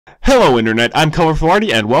Hello Internet, I'm Colorful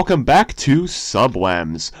Arty, and welcome back to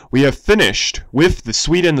SubLems. We have finished with the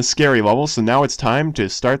sweet and the scary levels, so now it's time to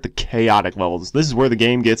start the chaotic levels. This is where the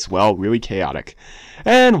game gets, well, really chaotic.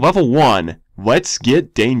 And level 1, let's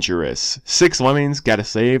get dangerous. 6 lemmings, gotta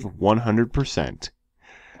save 100%.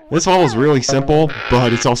 This level is really simple,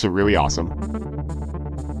 but it's also really awesome.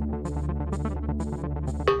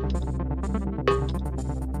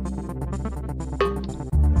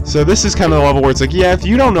 So this is kind of the level where it's like, yeah, if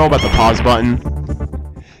you don't know about the pause button,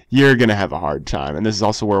 you're gonna have a hard time. And this is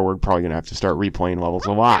also where we're probably gonna have to start replaying levels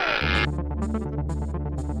a lot.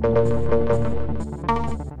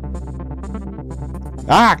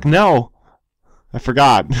 Ah, no! I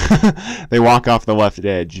forgot. They walk off the left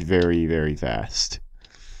edge very, very fast.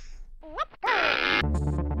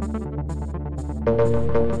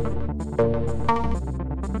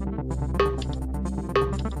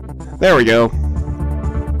 There we go.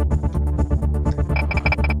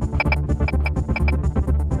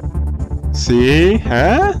 See?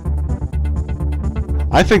 Huh?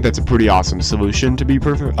 I think that's a pretty awesome solution, to be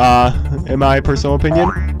in my personal opinion.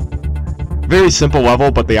 Very simple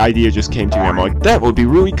level, but the idea just came to me. I'm like, that would be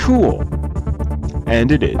really cool.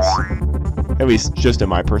 And it is. At least just in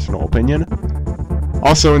my personal opinion.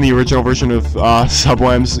 Also, in the original version of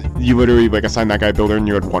SubLems, you literally assigned that guy a builder and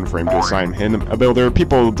you had 1 frame to assign him a builder.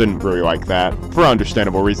 People didn't really like that, for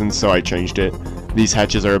understandable reasons, so I changed it. These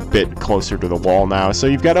hatches are a bit closer to the wall now, so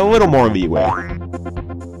you've got a little more leeway. And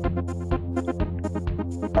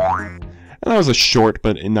that was a short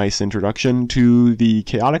but a nice introduction to the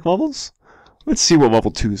chaotic levels. Let's see what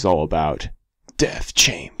level 2 is all about. Death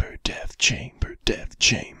Chamber, Death Chamber, Death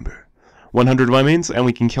Chamber. 100 lemmings, and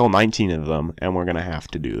we can kill 19 of them, and we're gonna have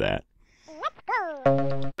to do that.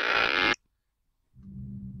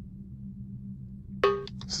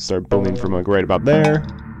 So start building from right about there.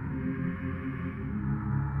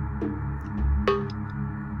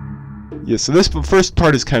 Yeah, so this first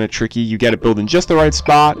part is kind of tricky. You gotta build in just the right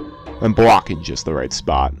spot, and block in just the right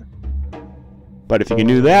spot. But if you can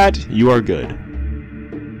do that, you are good.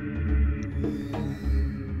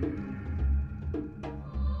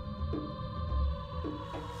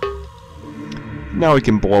 Now we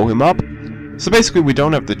can blow him up. So basically we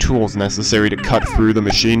don't have the tools necessary to cut through the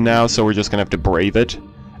machine now, so we're just gonna have to brave it.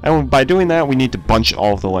 And by doing that, we need to bunch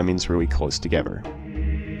all of the lemmings really close together.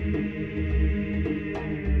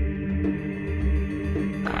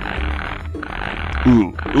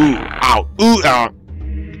 Ooh, ooh, ow, ooh, ow.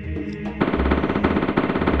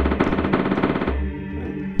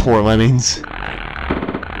 Poor lemmings.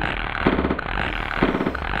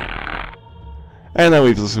 And that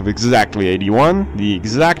leaves us with exactly 81, the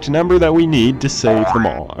exact number that we need to save them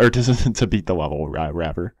all, or to beat the level,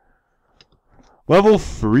 rather. Level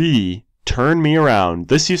 3, Turn Me Around.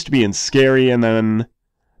 This used to be in Scary, and then,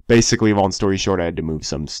 basically, long story short, I had to move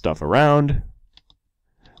some stuff around.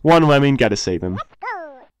 1 lemming, gotta save him.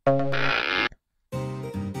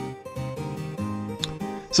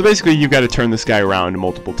 So basically, you've got to turn this guy around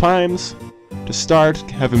multiple times. To start,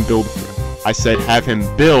 have him build... I said have him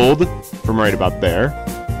build from right about there.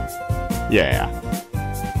 Yeah.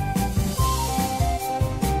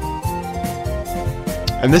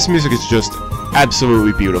 And this music is just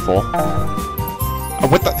absolutely beautiful.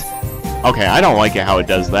 What the... Okay, I don't like it how it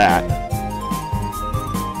does that.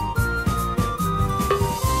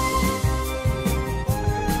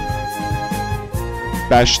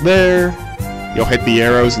 Bash there. You'll hit the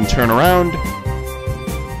arrows and turn around.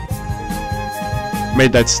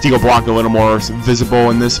 Made that steel block a little more visible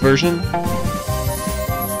in this version.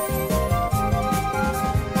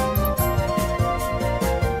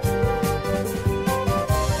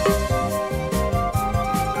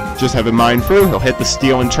 Just have him mine through, he'll hit the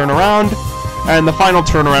steel and turn around. And the final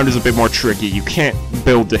turnaround is a bit more tricky. You can't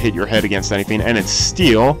build to hit your head against anything, and it's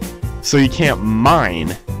steel, so you can't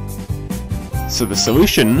mine. So the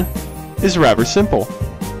solution is rather simple.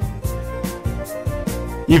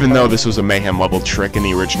 Even though this was a mayhem level trick in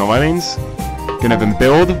the original lemmings, gonna have him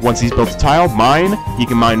build. Once he's built a tile, mine. He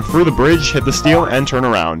can mine through the bridge, hit the steel, and turn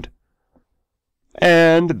around.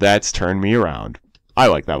 And that's Turn Me Around. I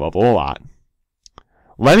like that level a lot.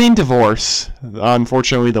 Lemming Divorce.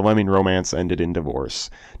 Unfortunately, the Lemming Romance ended in divorce.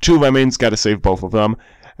 2 lemmings, gotta save both of them.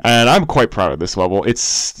 And I'm quite proud of this level.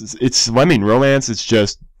 It's Lemming Romance, it's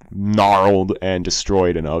just gnarled and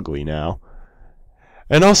destroyed and ugly now.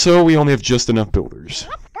 And also, we only have just enough builders.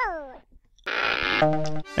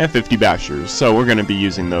 And 50 bashers, so we're gonna be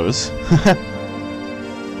using those.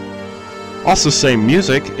 Also, same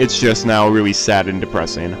music, it's just now really sad and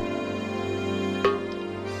depressing.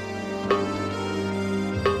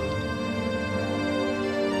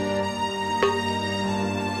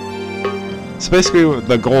 So basically,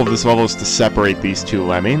 the goal of this level is to separate these two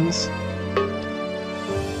lemmings.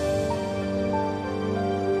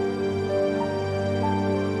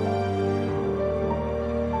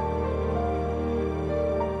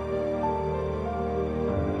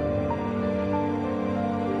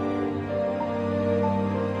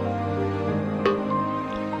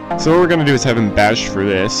 So what we're going to do is have him bash for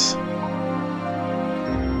this.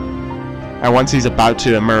 And once he's about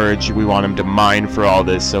to emerge, we want him to mine for all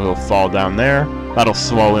this, so he'll fall down there. That'll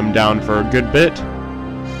slow him down for a good bit.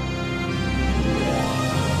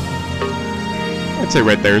 I'd say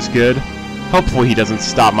right there is good. Hopefully he doesn't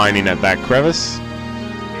stop mining at that crevice.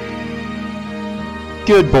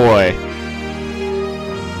 Good boy.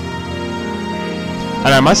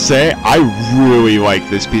 And I must say, I really like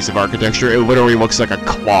this piece of architecture. It literally looks like a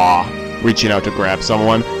claw reaching out to grab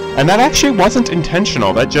someone. And that actually wasn't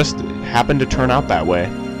intentional. That just happened to turn out that way.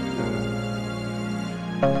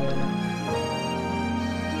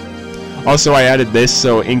 Also, I added this,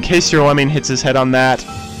 so in case your lemming hits his head on that,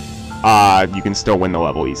 you can still win the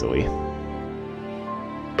level easily.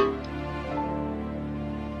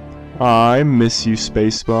 I miss you,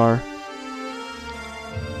 spacebar.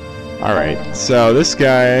 Alright, so this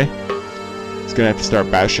guy is gonna have to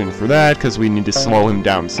start bashing for that, because we need to slow him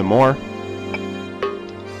down some more.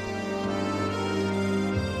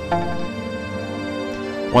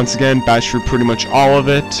 Once again, bash through pretty much all of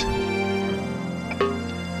it.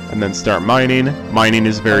 And then start mining. Mining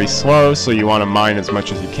is very slow, so you want to mine as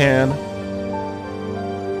much as you can.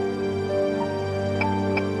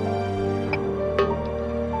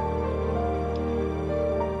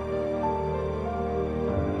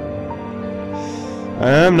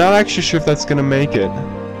 I'm not actually sure if that's going to make it.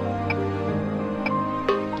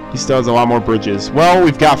 He still has a lot more bridges. Well,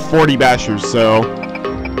 we've got 40 bashers, so...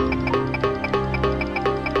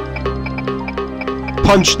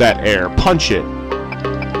 punch that air. Punch it.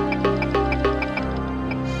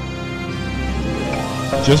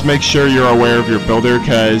 Just make sure you're aware of your builder,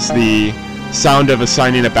 because the sound of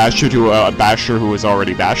assigning a basher to a basher who is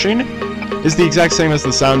already bashing is the exact same as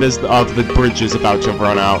the sound of the bridge is about to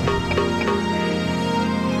run out.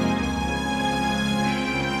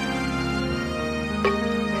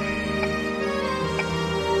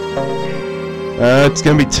 It's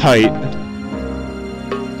gonna be tight.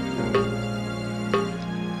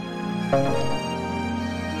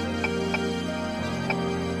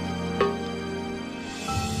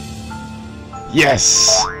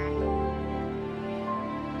 Yes!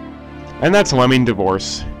 And that's lemming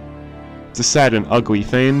divorce. It's a sad and ugly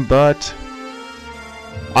thing, but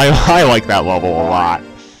I like that level a lot.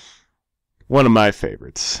 One of my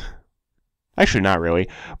favorites. Actually, not really,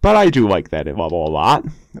 but I do like that level a lot.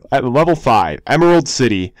 At level 5, Emerald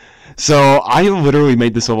City. So, I literally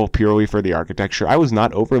made this level purely for the architecture. I was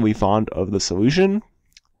not overly fond of the solution.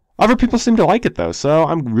 Other people seem to like it, though, so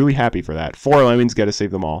I'm really happy for that. 4 lemmings, gotta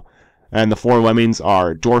save them all. And the 4 lemmings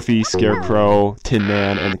are Dorothy, Scarecrow, Tin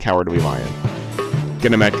Man, and the Cowardly Lion.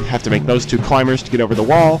 Gonna have to make those 2 climbers to get over the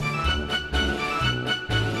wall.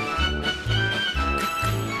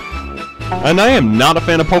 And I am not a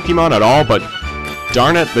fan of Pokemon at all, but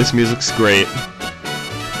darn it, this music's great.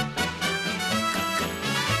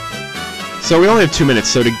 So we only have 2 minutes,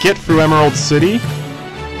 so to get through Emerald City,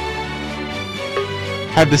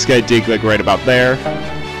 have this guy dig like right about there.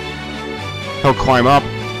 He'll climb up.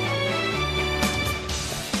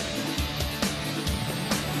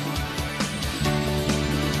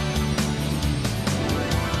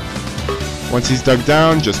 Once he's dug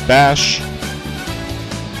down, just bash.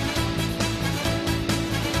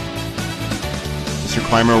 Mr.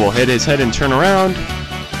 Climber will hit his head and turn around.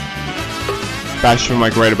 Bash from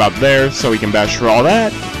like right about there, so he can bash for all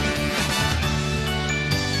that.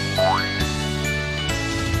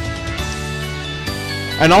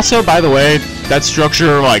 And also, by the way, that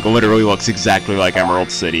structure like literally looks exactly like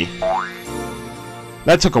Emerald City.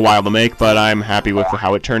 That took a while to make, but I'm happy with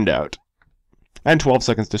how it turned out. And 12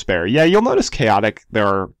 seconds to spare. Yeah, you'll notice chaotic, there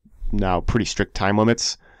are now pretty strict time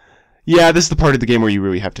limits. Yeah, this is the part of the game where you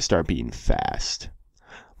really have to start being fast.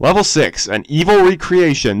 Level 6, an evil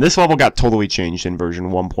recreation. This level got totally changed in version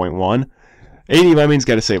 1.1. 80 lemmings,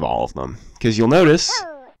 gotta save all of them. Because you'll notice,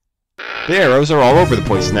 the arrows are all over the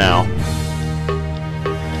place now.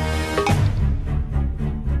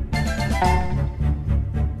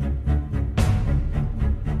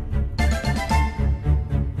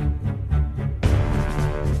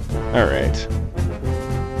 Alright.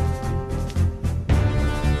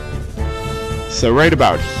 So right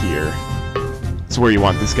about here. That's where you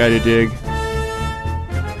want this guy to dig.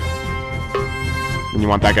 And you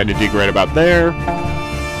want that guy to dig right about there.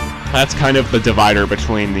 That's kind of the divider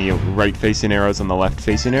between the right-facing arrows and the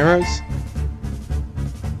left-facing arrows.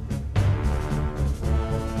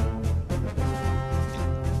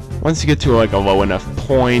 Once you get to like a low enough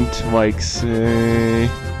point, like say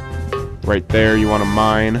right there, you want to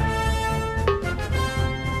mine.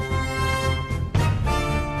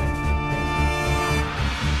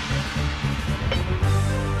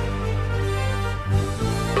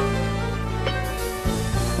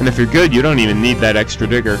 And if you're good, you don't even need that extra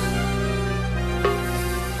digger.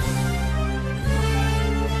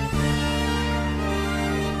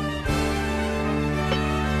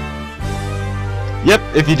 Yep,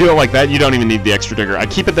 if you do it like that, you don't even need the extra digger. I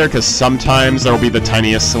keep it there because sometimes there will be the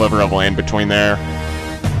tiniest sliver of land between there,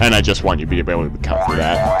 and I just want you to be able to account for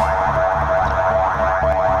that.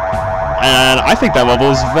 And I think that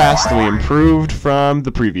level is vastly improved from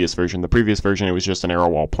the previous version. The previous version, it was just an arrow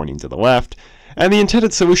wall pointing to the left, and the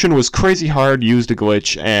intended solution was crazy hard, used a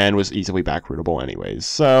glitch, and was easily backrootable anyways.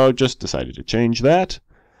 So, just decided to change that.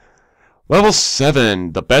 Level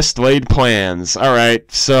 7, the best laid plans.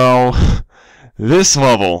 Alright, so this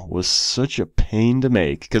level was such a pain to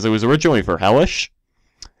make, because it was originally for Hellish,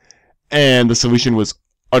 and the solution was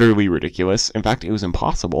utterly ridiculous. In fact, it was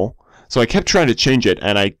impossible. So I kept trying to change it,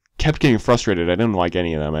 and I kept getting frustrated. I didn't like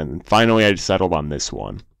any of them, and finally I settled on this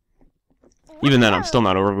one. Even then, I'm still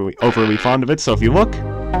not overly fond of it, so if you look,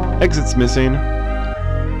 exit's missing.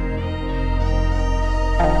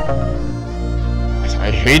 I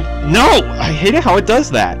hate it how it does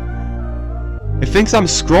that. It thinks I'm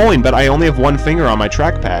scrolling, but I only have one finger on my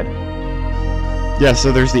trackpad. Yeah,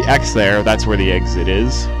 so there's the X there, that's where the exit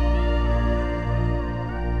is.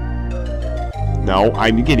 No,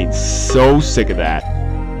 I'm getting so sick of that.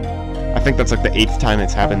 I think that's like the 8th time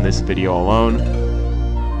it's happened this video alone.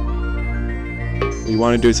 What you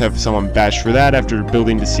want to do is have someone bash for that after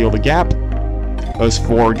building to seal the gap. Those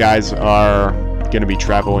 4 guys are going to be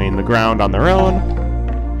traveling the ground on their own.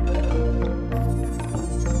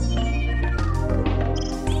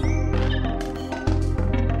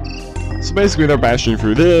 So basically they're bashing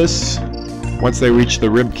through this. Once they reach the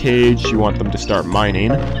rib cage, you want them to start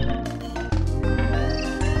mining.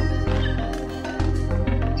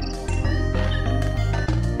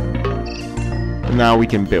 And now we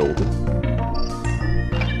can build.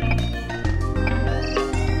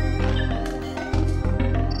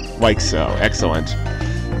 Like so. Excellent.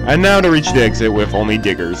 And now to reach the exit with only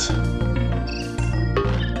diggers.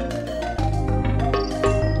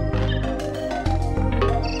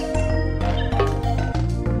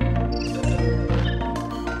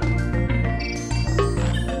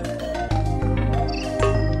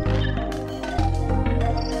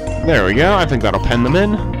 There we go, I think that'll pen them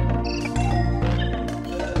in.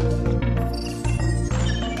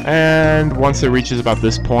 And once it reaches about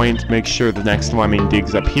this point, make sure the next lemming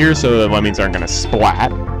digs up here so the lemmings aren't going to splat.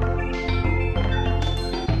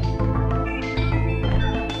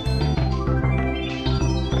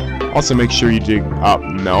 Also make sure you dig up.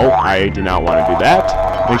 No, I do not want to do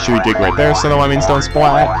that. Make sure you dig right there so the lemmings don't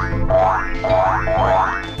splat.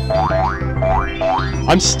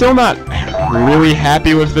 I'm still not really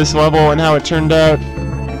happy with this level and how it turned out.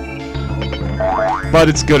 But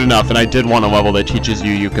it's good enough, and I did want a level that teaches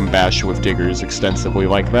you can bash with diggers extensively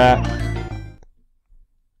like that.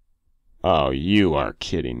 Oh, you are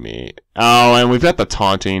kidding me. Oh, and we've got the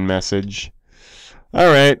taunting message.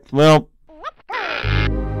 Alright, well,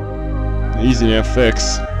 easy to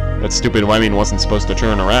fix. That stupid lemming wasn't supposed to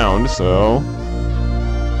turn around, so...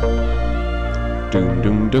 Doom,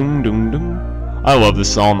 doom, doom, doom, doom. I love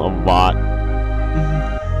this song a lot.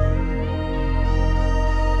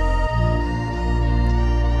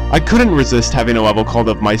 I couldn't resist having a level called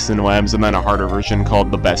Of Mice and Lambs and then a harder version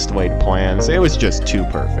called The Best Laid Plans. It was just too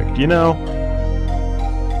perfect, you know?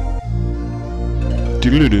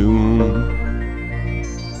 Doodle-doo.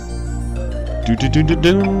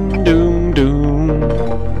 Do-do-do-do-doom-doom-doom.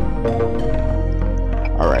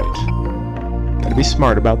 Alright. Gotta be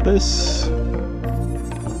smart about this.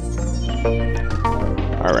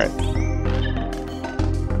 Alright.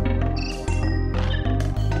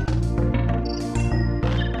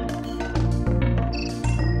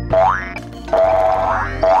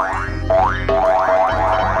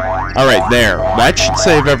 Alright, there. That should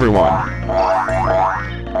save everyone.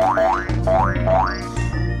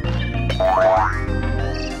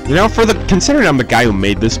 You know, considering I'm the guy who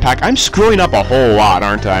made this pack, I'm screwing up a whole lot,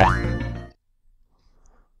 aren't I?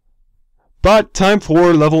 But time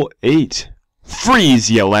for level 8. Freeze,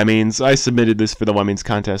 ya lemmings! I submitted this for the Lemmings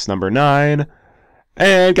contest number 9,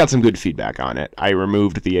 and got some good feedback on it. I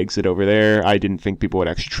removed the exit over there. I didn't think people would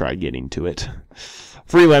actually try getting to it.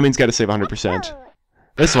 Free lemmings gotta save 100%.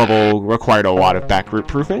 This level required a lot of backroot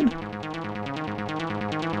proofing.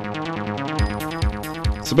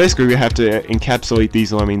 So basically we have to encapsulate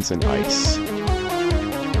these lemmings in ice.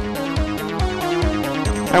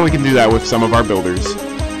 And we can do that with some of our builders.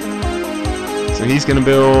 So he's gonna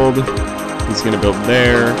build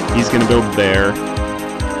there, he's gonna build there.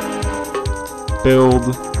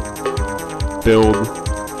 Build,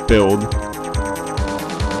 build, build.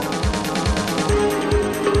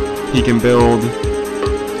 He can build,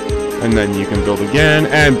 and then you can build again,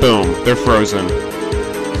 and boom, they're frozen.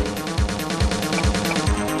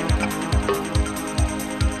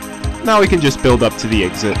 Now we can just build up to the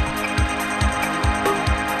exit.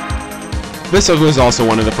 This was also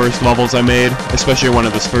one of the first levels I made, especially one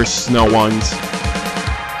of the first snow ones.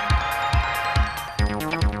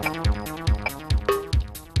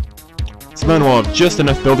 So then we'll have just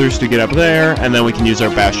enough builders to get up there, and then we can use our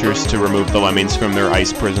bashers to remove the lemmings from their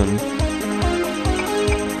ice prison.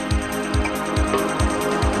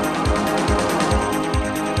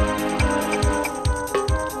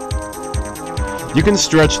 You can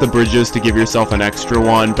stretch the bridges to give yourself an extra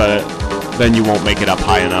one, but then you won't make it up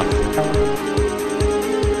high enough.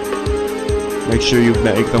 Make sure you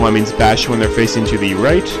make the lemmings bash when they're facing to the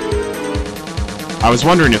right. I was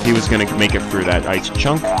wondering if he was going to make it through that ice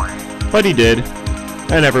chunk, but he did,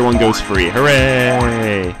 and everyone goes free.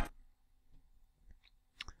 Hooray!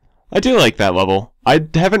 I do like that level. I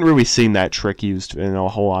haven't really seen that trick used in a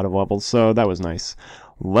whole lot of levels, so that was nice.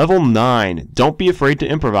 Level 9. Don't be afraid to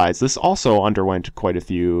improvise. This also underwent quite a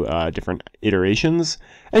few different iterations,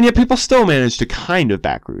 and yet people still managed to kind of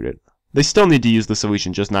backroot it. They still need to use the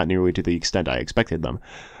solution, just not nearly to the extent I expected them.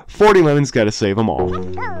 40 lemons gotta save them all.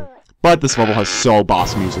 But this level has so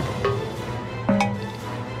boss music.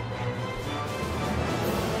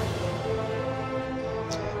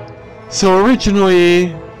 So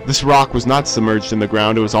originally, this rock was not submerged in the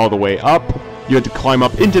ground, it was all the way up. You had to climb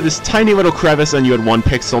up into this tiny little crevice and you had 1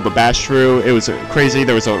 pixel to bash through. It was crazy,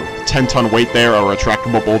 there was a 10-ton weight there, a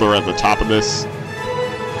retractable boulder at the top of this.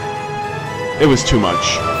 It was too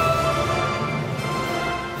much.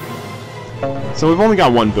 So we've only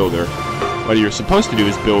got 1 builder. What you're supposed to do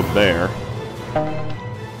is build there.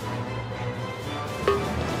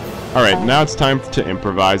 Alright, now it's time to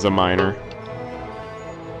improvise a miner.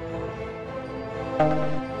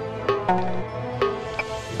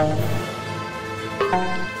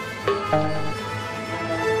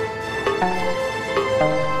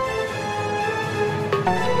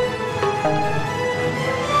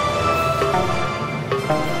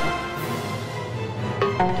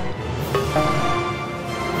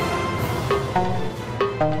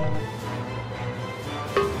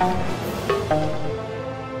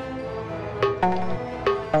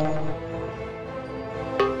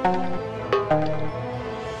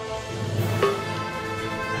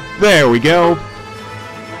 There we go.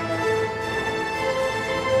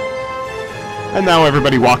 And now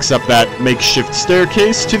everybody walks up that makeshift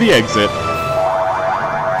staircase to the exit.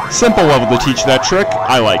 Simple level to teach that trick.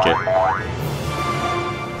 I like it.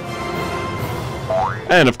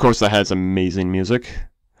 And of course that has amazing music.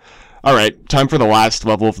 Alright, time for the last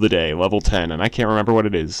level of the day, level 10, and I can't remember what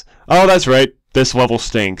it is. Oh, that's right, this level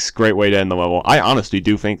stinks. Great way to end the level. I honestly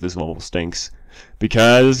do think this level stinks.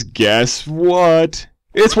 Because, guess what?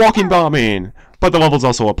 It's walking bombing! But the level's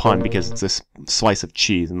also a pun because it's this slice of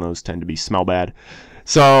cheese and those tend to smell bad.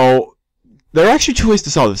 So, there are actually 2 ways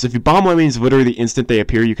to solve this. If you bomb lemmings literally the instant they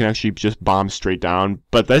appear, you can actually just bomb straight down.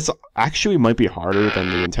 But that's actually might be harder than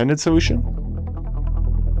the intended solution.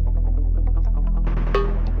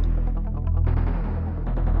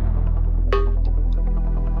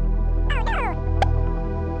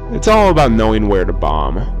 It's all about knowing where to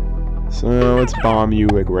bomb. So let's bomb you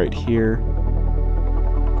like right here.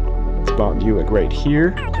 Let's bomb you like right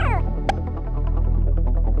here.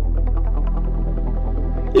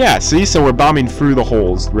 Yeah, see? So we're bombing through the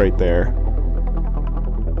holes right there.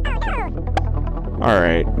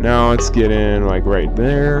 Alright, now let's get in like right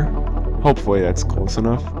there. Hopefully that's close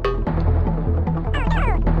enough.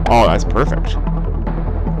 Oh, that's perfect.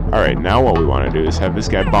 Alright, now what we want to do is have this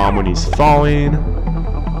guy bomb when he's falling.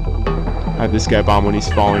 Have this guy bomb when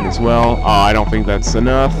he's falling as well. Oh, I don't think that's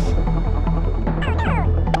enough.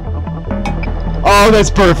 Oh, that's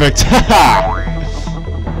perfect! Haha!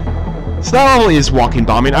 So not only is walking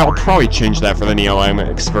bombing, I will probably change that for the Neo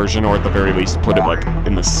MX version, or at the very least put it like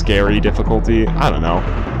in the scary difficulty. I don't know.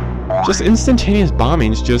 Just instantaneous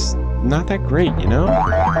bombing is just not that great, you know?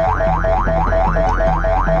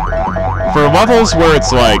 For levels where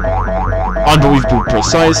it's like unbelievably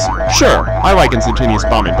precise, sure, I like instantaneous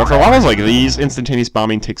bombing, but for levels like these, instantaneous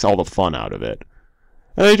bombing takes all the fun out of it.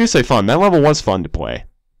 And they do say fun. That level was fun to play.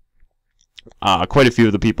 Quite a few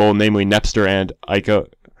of the people, namely Nepster and Ico.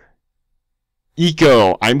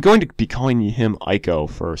 I'm going to be calling him Ico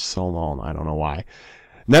for so long. I don't know why.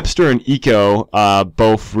 Nepster and Eco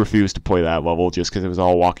both refused to play that level just because it was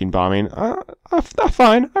all walking bombing.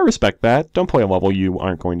 Fine, I respect that. Don't play a level you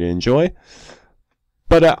aren't going to enjoy.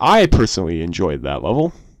 But I personally enjoyed that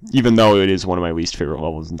level, even though it is one of my least favorite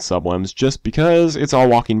levels in SubLems, just because it's all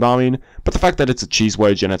walking bombing. But the fact that it's a cheese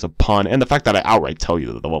wedge and it's a pun, and the fact that I outright tell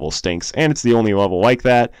you that the level stinks, and it's the only level like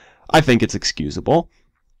that, I think it's excusable.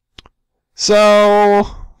 So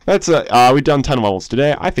that's we've done 10 levels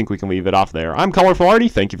today. I think we can leave it off there. I'm Colorful Arty.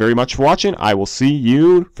 Thank you very much for watching. I will see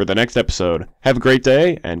you for the next episode. Have a great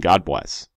day, and God bless.